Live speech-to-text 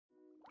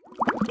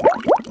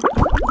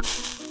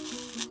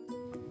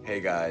Hey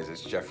guys,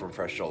 it's Jeff from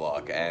Fresh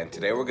Luck, and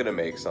today we're gonna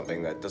make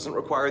something that doesn't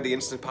require the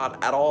Instant Pot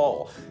at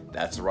all.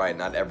 That's right,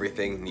 not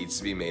everything needs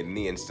to be made in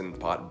the Instant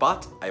Pot,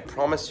 but I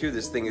promise you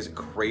this thing is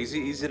crazy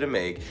easy to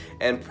make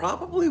and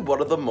probably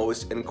one of the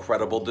most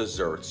incredible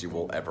desserts you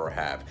will ever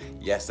have.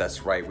 Yes,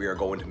 that's right, we are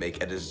going to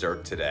make a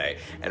dessert today,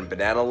 and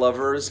banana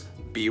lovers,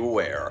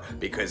 beware,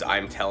 because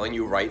I'm telling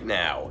you right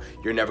now,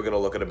 you're never gonna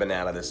look at a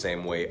banana the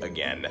same way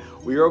again.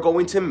 We are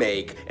going to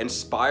make,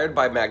 inspired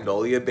by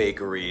Magnolia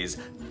Bakery's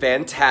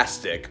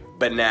fantastic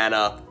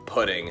banana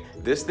pudding.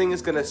 This thing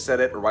is gonna set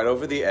it right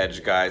over the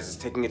edge, guys. It's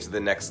taking it to the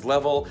next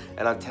level,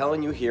 and I'm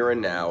telling you here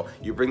and now,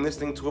 you bring this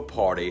thing to a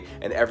party,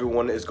 and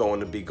everyone is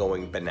going to be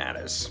going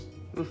bananas.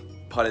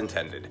 Pun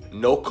intended.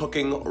 No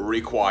cooking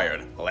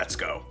required. Let's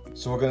go.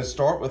 So we're gonna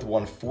start with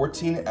one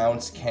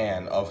 14-ounce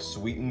can of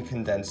sweetened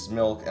condensed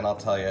milk, and I'll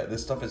tell you,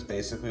 this stuff is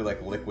basically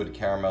like liquid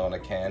caramel in a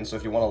can, so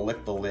if you wanna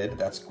lick the lid,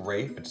 that's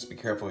great, but just be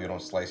careful you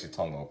don't slice your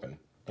tongue open.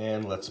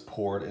 And let's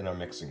pour it in our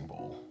mixing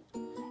bowl.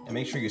 And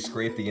make sure you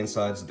scrape the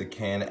insides of the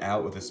can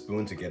out with a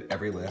spoon to get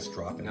every last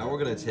drop in. Now we're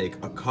gonna take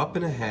a cup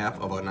and a half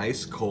of a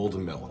nice cold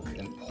milk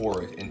and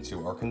pour it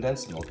into our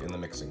condensed milk in the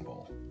mixing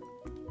bowl.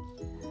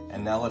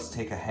 And now let's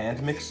take a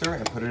hand mixer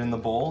and put it in the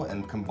bowl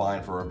and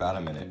combine for about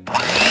a minute.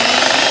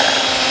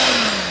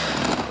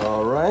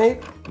 All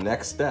right,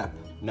 next step.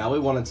 Now we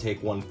want to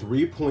take one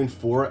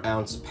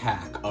 3.4-ounce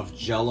pack of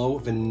Jell-O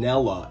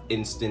vanilla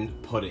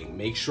instant pudding.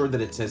 Make sure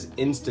that it says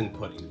instant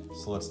pudding.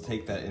 So let's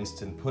take that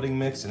instant pudding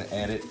mix and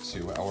add it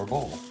to our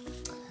bowl.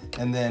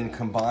 And then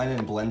combine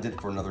and blend it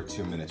for another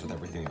 2 minutes with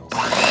everything else.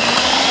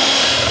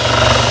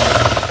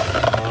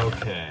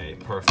 Okay,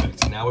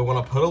 perfect. Now we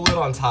want to put a lid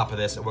on top of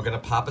this, and we're going to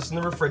pop this in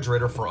the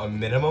refrigerator for a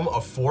minimum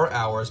of 4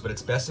 hours, but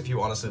it's best if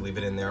you honestly leave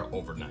it in there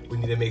overnight. We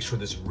need to make sure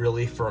this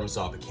really firms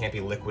up. It can't be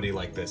liquidy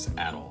like this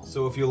at all.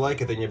 So if you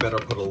like it, then you better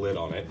put a lid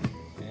on it.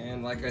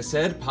 And like I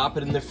said, pop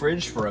it in the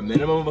fridge for a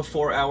minimum of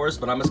 4 hours,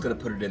 but I'm just going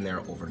to put it in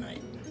there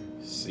overnight.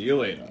 See you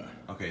later.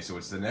 Okay, so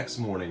it's the next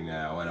morning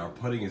now, and our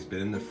pudding has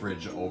been in the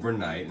fridge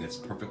overnight, and it's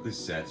perfectly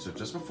set. So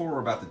just before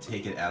we're about to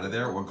take it out of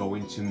there, we're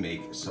going to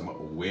make some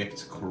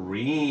whipped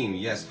cream.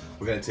 Yes,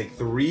 we're gonna take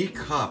 3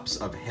 cups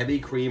of heavy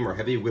cream or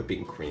heavy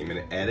whipping cream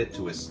and add it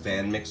to a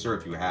stand mixer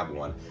if you have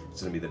one.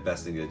 It's gonna be the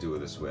best thing to do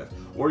this with.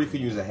 Or you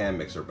could use a hand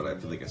mixer, but I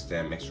feel like a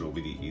stand mixer will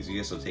be the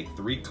easiest. So take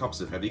 3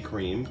 cups of heavy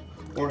cream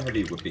or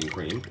heavy whipping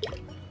cream,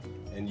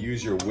 and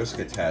use your whisk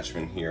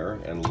attachment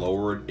here and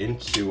lower it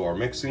into our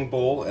mixing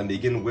bowl and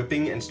begin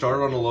whipping, and start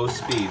it on a low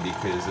speed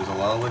because there's a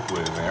lot of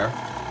liquid in there,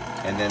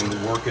 and then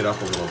work it up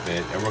a little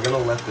bit. And we're gonna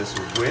let this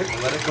whip,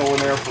 let it go in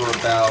there for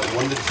about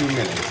 1 to 2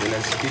 minutes, and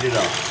then speed it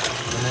up,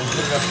 and then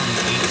put it up to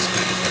 8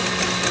 speed.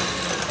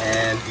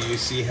 And do you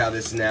see how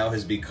this now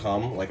has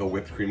become like a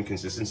whipped cream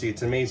consistency?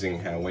 It's amazing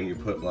how when you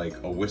put like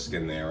a whisk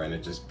in there and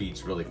it just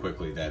beats really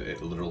quickly that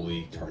it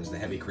literally turns the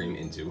heavy cream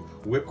into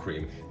whipped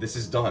cream. This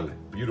is done.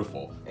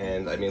 Beautiful.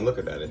 And I mean, look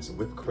at that. It's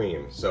whipped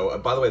cream. So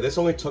by the way, this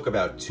only took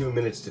about 2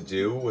 minutes to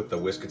do with the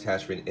whisk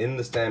attachment in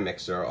the stand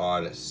mixer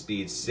on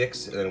speed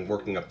 6 and then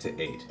working up to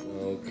 8.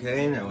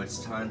 Okay, now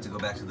it's time to go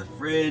back to the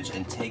fridge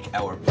and take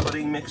our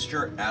pudding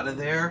mixture out of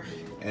there.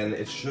 And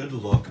it should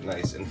look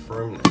nice and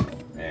firm now.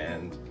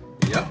 And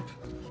yep,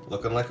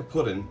 looking like a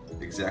pudding,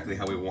 exactly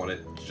how we want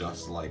it,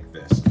 just like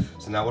this.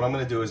 So now what I'm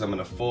gonna do is I'm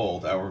gonna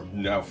fold our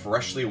now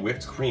freshly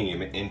whipped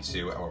cream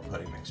into our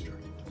pudding mixture.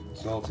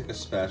 So I'll take a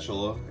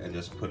spatula and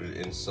just put it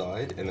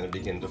inside and then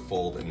begin to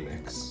fold and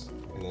mix.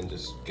 And then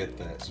just get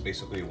that. So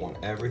basically you want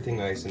everything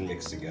nice and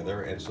mixed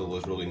together, and so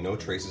there's really no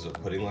traces of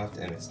pudding left,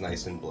 and it's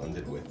nice and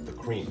blended with the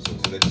cream. So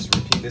then just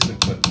repeat this and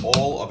put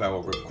all of our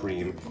whipped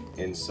cream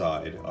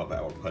inside of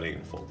our pudding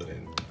and fold it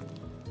in.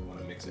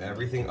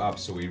 Everything up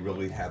so we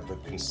really have the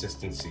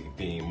consistency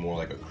being more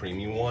like a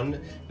creamy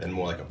one than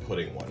more like a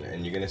pudding one,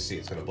 and you're gonna see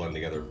it's gonna blend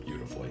together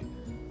beautifully.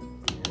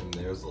 And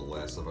there's the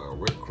last of our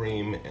whipped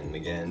cream, and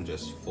again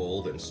just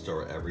fold and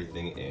stir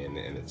everything in,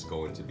 and it's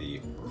going to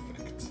be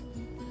perfect.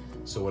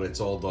 So when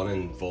it's all done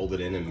and folded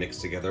in and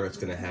mixed together, it's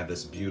gonna have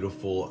this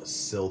beautiful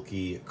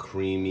silky,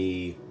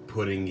 creamy,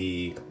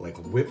 puddingy, like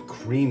whipped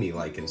creamy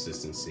like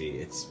consistency.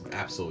 It's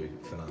absolutely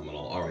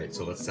phenomenal. All right,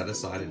 so let's set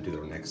aside and do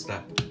our next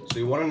step. So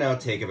you want to now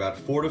take about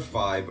 4 to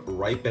 5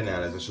 ripe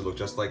bananas that should look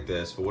just like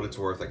this. For what it's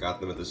worth, I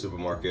got them at the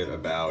supermarket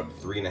about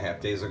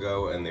 3.5 days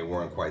ago, and they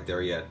weren't quite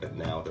there yet, but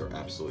now they're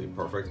absolutely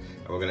perfect.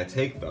 And we're gonna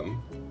take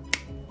them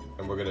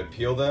and we're gonna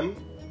peel them,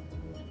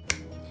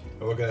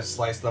 and we're gonna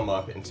slice them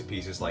up into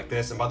pieces like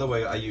this. And by the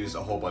way, I use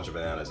a whole bunch of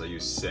bananas. I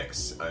use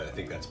 6. I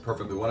think that's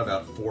perfect. We want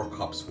about 4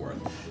 cups worth.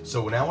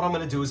 So now what I'm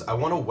gonna do is I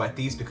wanna wet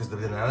these because the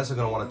bananas are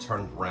gonna wanna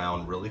turn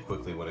brown really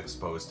quickly when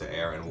exposed to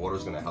air, and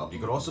water's gonna help. You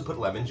could also put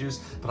lemon juice,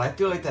 but I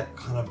feel like that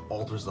kind of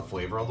alters the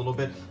flavor a little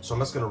bit. So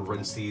I'm just gonna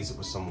rinse these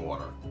with some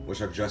water,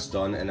 which I've just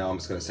done, and now I'm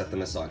just gonna set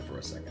them aside for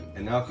a second.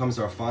 And now comes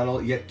our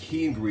final yet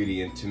key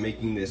ingredient to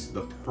making this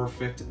the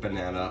perfect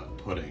banana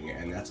pudding,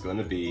 and that's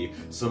gonna be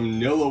some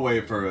Nilla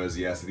wafers.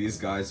 Yes, these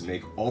guys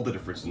make all the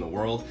difference in the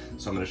world,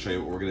 so I'm gonna show you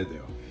what we're gonna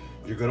do.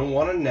 You're gonna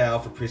wanna now,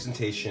 for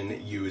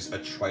presentation, use a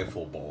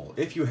trifle bowl,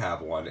 if you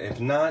have one. If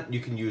not, you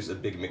can use a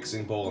big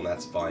mixing bowl, and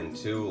that's fine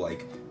too.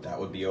 Like, that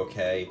would be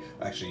okay.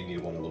 Actually, you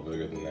need one a little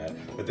bigger than that.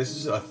 But this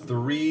is a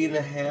 3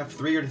 or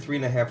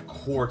 3.5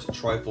 quart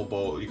trifle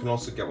bowl. You can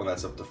also get one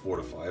that's up to 4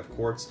 to 5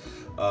 quarts.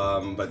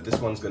 But this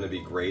one's gonna be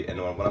great. And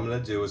what I'm gonna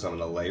do is I'm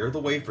gonna layer the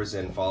wafers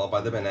in, followed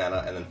by the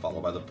banana, and then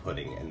followed by the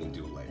pudding, and then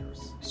do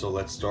layers. So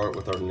let's start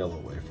with our vanilla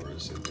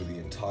wafers and do the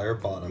entire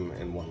bottom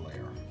in one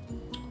layer.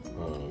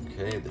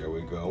 Okay, there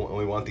we go. And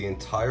we want the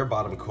entire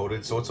bottom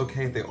coated, so it's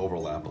okay if they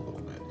overlap a little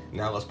bit.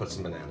 Now let's put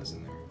some bananas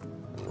in there.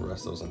 And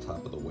rest those on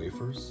top of the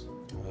wafers.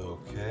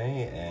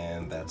 Okay,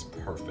 and that's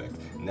perfect.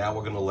 Now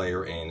we're gonna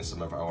layer in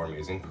some of our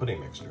amazing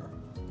pudding mixture.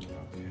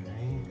 Okay,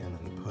 and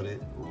then put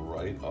it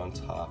right on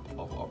top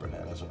of our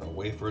bananas and our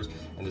wafers,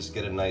 and just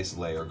get a nice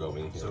layer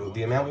going here. So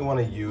the amount we want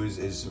to use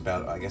is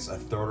about, I guess, a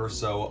third or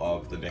so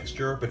of the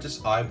mixture, but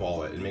just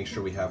eyeball it and make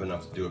sure we have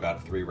enough to do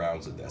about 3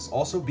 rounds of this.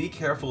 Also, be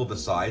careful of the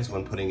sides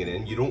when putting it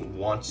in. You don't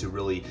want to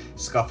really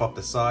scuff up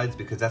the sides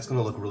because that's going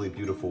to look really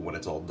beautiful when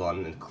it's all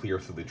done and clear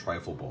through the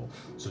trifle bowl.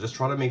 So just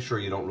try to make sure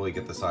you don't really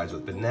get the sides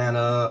with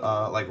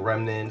banana like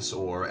remnants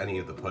or any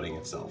of the pudding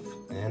itself.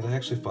 And I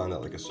actually find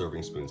that like a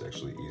serving spoon is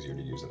actually easier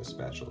to use than a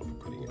spatula for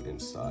putting it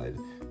inside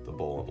the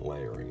bowl and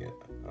layering it.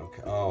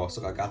 Okay. Oh,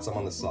 so I got some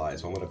on the side,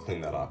 so I'm going to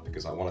clean that up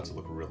because I want it to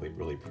look really,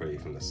 really pretty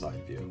from the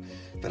side view.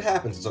 If it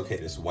happens, it's okay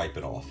to just wipe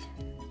it off.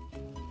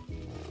 There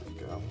we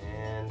go.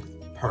 And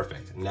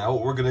perfect. Now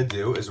what we're going to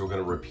do is we're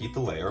going to repeat the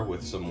layer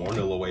with some more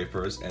vanilla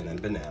wafers and then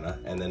banana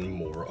and then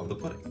more of the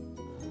pudding.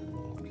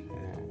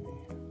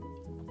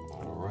 Okay.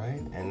 All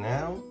right. And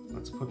now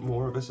let's put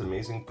more of this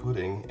amazing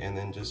pudding and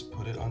then just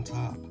put it on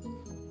top.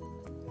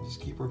 Just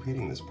keep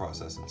repeating this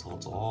process until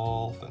it's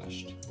all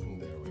finished.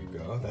 And there we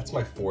go. That's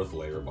my 4th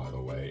layer, by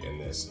the way, in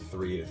this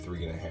 3 to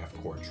 3.5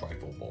 quart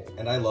trifle bowl.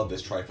 And I love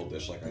this trifle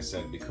dish, like I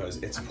said, because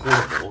it's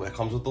portable. It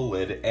comes with the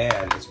lid,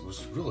 and it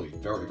was really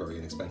very, very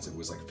inexpensive. It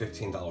was like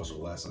 $15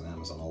 or less on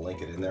Amazon. I'll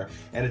link it in there.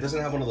 And it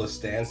doesn't have one of those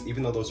stands,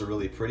 even though those are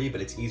really pretty,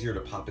 but it's easier to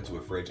pop into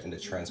a fridge and to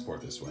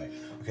transport this way.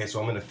 Okay, so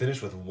I'm gonna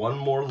finish with one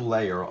more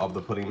layer of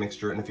the pudding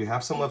mixture, and if you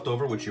have some left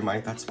over, which you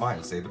might, that's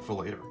fine. Save it for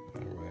later.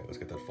 All right, let's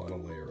get that final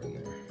layer in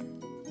there.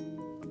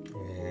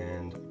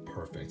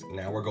 Perfect.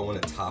 Now we're going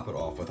to top it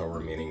off with our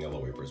remaining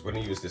yellow wafers. We're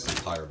going to use this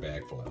entire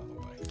bag full out of the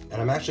way. And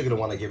I'm actually going to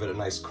want to give it a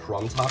nice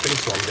crumb topping,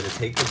 so I'm going to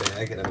take the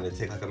bag and I'm going to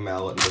take like a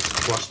mallet and just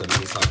crush them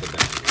inside the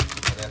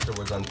bag. And after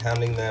we're done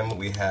pounding them,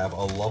 we have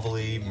a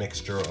lovely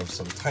mixture of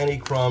some tiny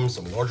crumbs,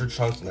 some larger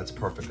chunks, and that's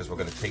perfect because we're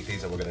going to take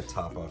these and we're going to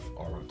top off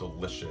our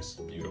delicious,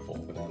 beautiful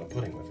banana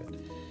pudding with it.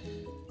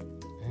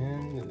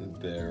 And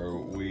there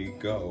we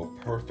go,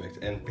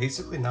 perfect. And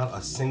basically not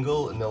a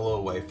single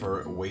vanilla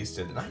wafer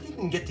wasted. And I didn't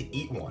even get to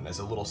eat one as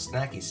a little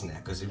snacky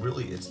snack because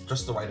it's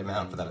just the right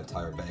amount for that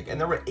entire bag.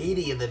 And there were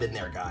 80 of them in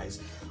there, guys.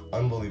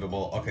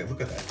 Unbelievable. Okay, look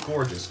at that.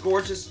 Gorgeous,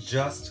 gorgeous,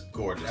 just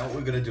gorgeous. Now what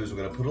we're gonna do is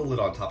we're gonna put a lid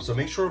on top. So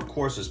make sure, of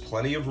course, there's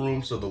plenty of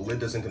room so the lid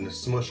doesn't gonna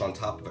smush on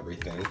top of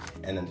everything.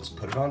 And then just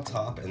put it on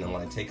top. And then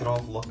when I take it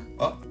off, look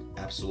up.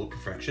 Absolute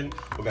perfection.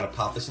 We're gonna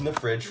pop this in the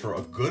fridge for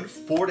a good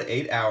 4 to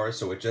 8 hours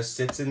so it just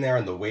sits in there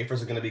and the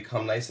wafers are gonna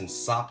become nice and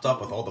sopped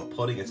up with all the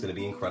pudding. It's gonna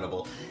be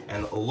incredible.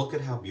 And look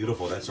at how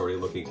beautiful that's already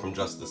looking from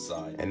just the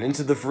side. And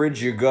into the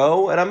fridge you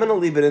go, and I'm gonna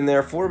leave it in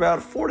there for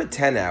about 4 to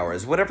 10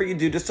 hours. Whatever you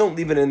do, just don't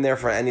leave it in there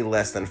for any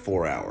less than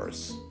 4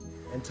 hours.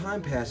 And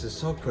time passes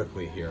so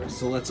quickly here,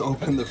 so let's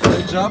open the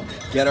fridge up,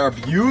 get our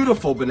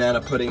beautiful banana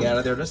pudding out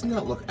of there. Doesn't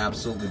that look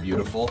absolutely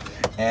beautiful?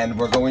 And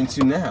we're going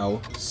to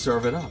now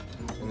serve it up.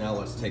 And now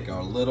let's take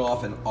our lid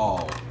off, and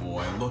oh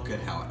boy, look at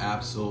how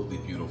absolutely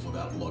beautiful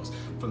that looks.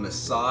 From the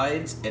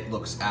sides, it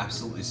looks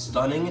absolutely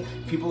stunning.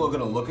 People are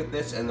gonna look at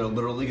this and they're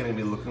literally gonna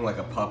be looking like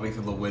a puppy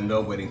through the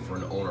window waiting for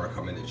an owner to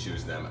come in to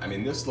choose them. I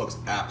mean, this looks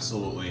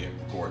absolutely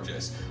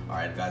gorgeous. All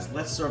right, guys,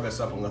 let's serve this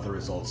up and let the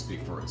results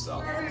speak for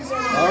itself. All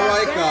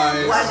right,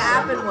 guys. What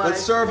happened was...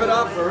 Let's serve it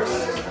up first.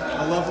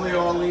 A lovely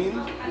Arlene.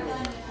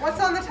 What's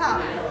on the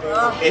top?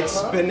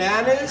 It's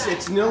bananas,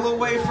 it's vanilla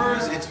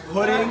wafers, it's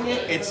pudding,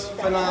 it's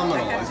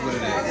phenomenal is what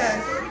it is.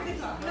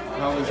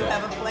 How is it?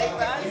 Have a plate,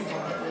 guys?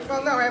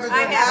 Oh no, everything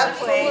I have a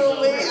plate.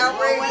 absolutely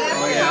outrageous.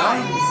 Oh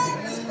yeah?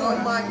 Oh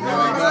my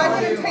God.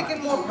 I would have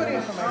taken more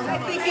pudding for myself.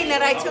 I'm thinking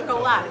that I took a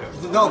lot.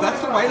 No,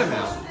 that's the right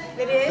amount.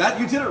 It is?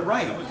 You did it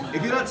right.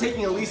 If you're not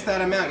taking at least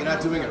that amount, you're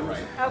not doing it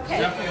right. Okay.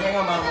 Definitely hang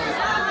on, Mom.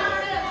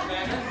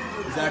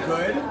 Is that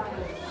good?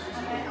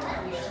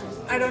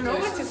 I don't know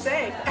what to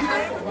say. It's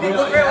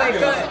really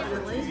good.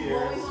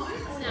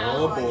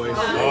 Oh boy.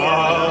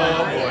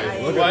 Oh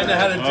boy. We're going to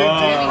have to dig deep.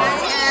 I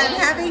am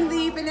having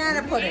the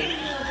banana pudding.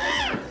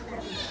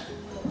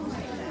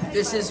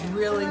 This is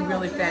really,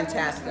 really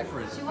fantastic.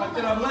 It's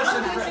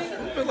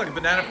like a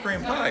banana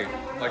cream pie.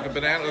 Like a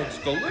banana, it's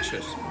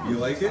delicious. You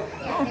like it?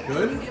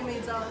 Good?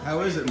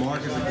 How is it,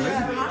 Mark? Is it good?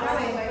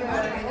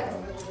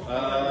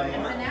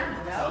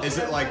 Is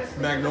it like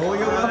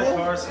Magnolia level?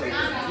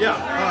 Yeah.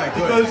 All right,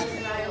 good.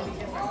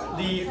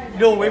 The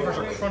vanilla wafers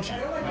are crunchy,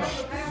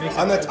 which makes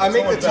it I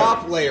make so the much top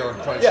better. layer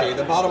crunchy. Yeah.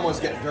 The bottom ones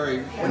get very.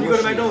 When you go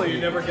to Magnolia, you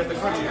never get the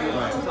crunchy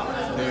on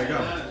top. There you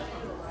go.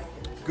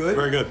 Good.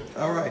 Very good.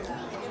 All right.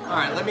 All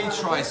right. Let me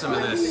try some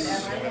of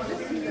this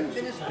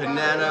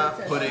banana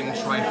pudding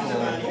trifle.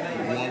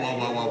 Wah wah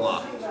wah wah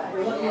wah.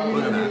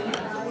 Look at that.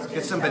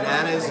 Get some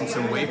bananas and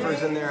some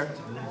wafers in there.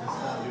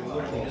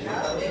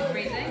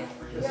 Freezing?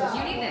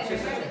 You need this. Eat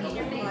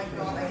your face.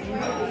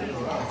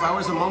 If I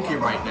was a monkey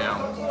right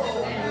now,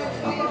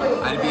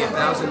 I'd be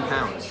 1,000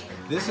 pounds.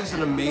 This is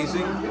an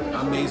amazing,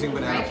 amazing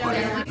banana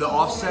pudding. The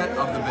offset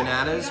of the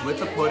bananas with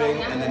the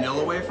pudding and the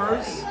vanilla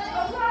wafers,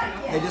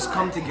 they just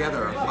come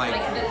together like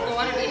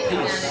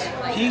peace.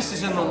 Peace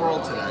is in the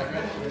world today.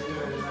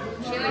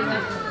 She likes it.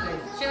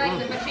 She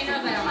likes it, but she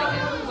knows I don't like it.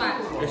 What?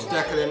 It's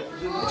decadent,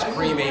 it's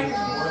creamy,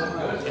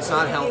 it's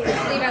not healthy,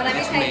 Levi, let me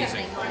it's tell you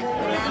amazing. something.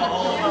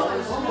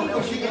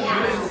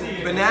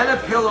 Banana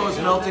pillows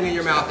melting in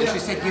your mouth, and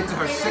she's taking it to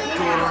her sick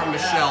daughter,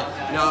 Michelle.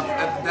 Now,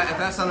 if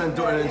that's not an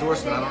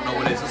endorsement, I don't know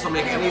what it is. This will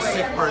make any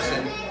sick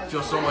person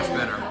feel so much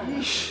better.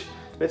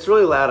 It's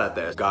really loud out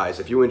there. Guys,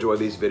 if you enjoy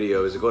these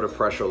videos, go to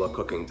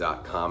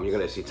pressurelookcooking.com. You're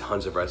gonna see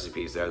tons of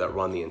recipes there that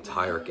run the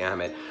entire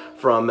gamut,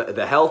 from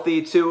the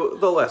healthy to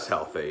the less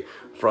healthy,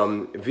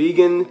 from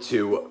vegan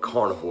to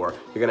carnivore.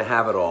 You're gonna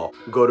have it all.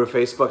 Go to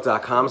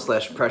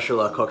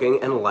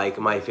facebook.com/pressurelookcooking and like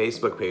my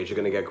Facebook page. You're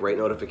gonna get great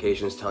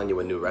notifications telling you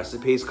when new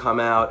recipes come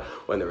out,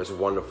 when there's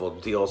wonderful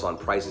deals on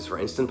prices for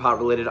Instant Pot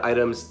related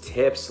items,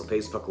 tips,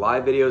 Facebook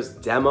Live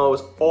videos,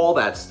 demos, all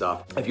that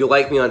stuff. If you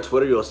like me on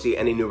Twitter, you'll see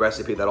any new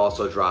recipe that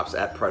also drops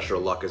at Pressure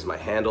Luck is my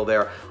handle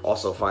there.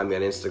 Also find me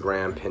on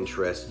Instagram,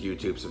 Pinterest,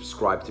 YouTube,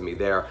 subscribe to me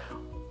there.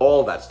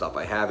 All that stuff,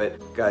 I have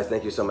it. Guys,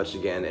 thank you so much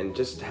again, and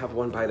just have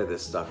one bite of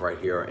this stuff right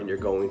here and you're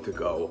going to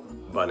go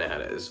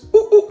bananas.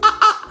 Ooh, ooh,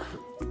 ah,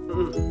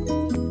 ah.